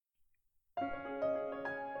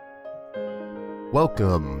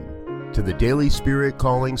Welcome to the Daily Spirit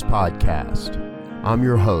Callings podcast. I'm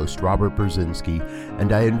your host, Robert Brzezinski,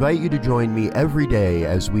 and I invite you to join me every day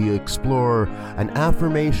as we explore an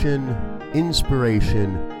affirmation,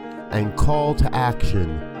 inspiration, and call to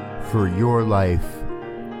action for your life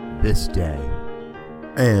this day.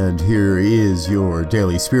 And here is your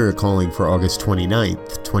Daily Spirit Calling for August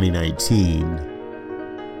 29th, 2019.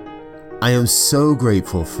 I am so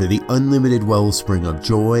grateful for the unlimited wellspring of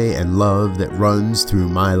joy and love that runs through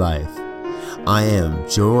my life. I am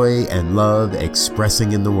joy and love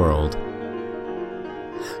expressing in the world.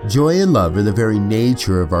 Joy and love are the very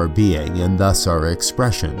nature of our being and thus our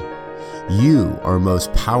expression. You are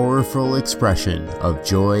most powerful expression of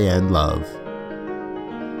joy and love.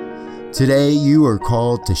 Today you are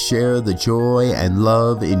called to share the joy and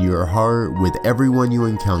love in your heart with everyone you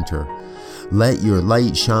encounter. Let your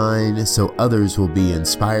light shine so others will be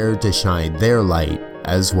inspired to shine their light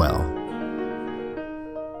as well.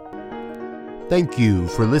 Thank you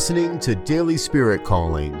for listening to Daily Spirit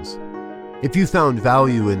Callings. If you found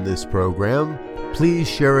value in this program, please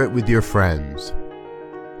share it with your friends.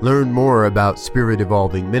 Learn more about Spirit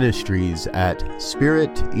Evolving Ministries at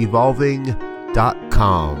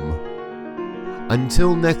spiritevolving.com.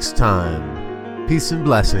 Until next time, peace and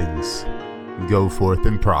blessings. Go forth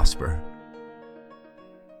and prosper.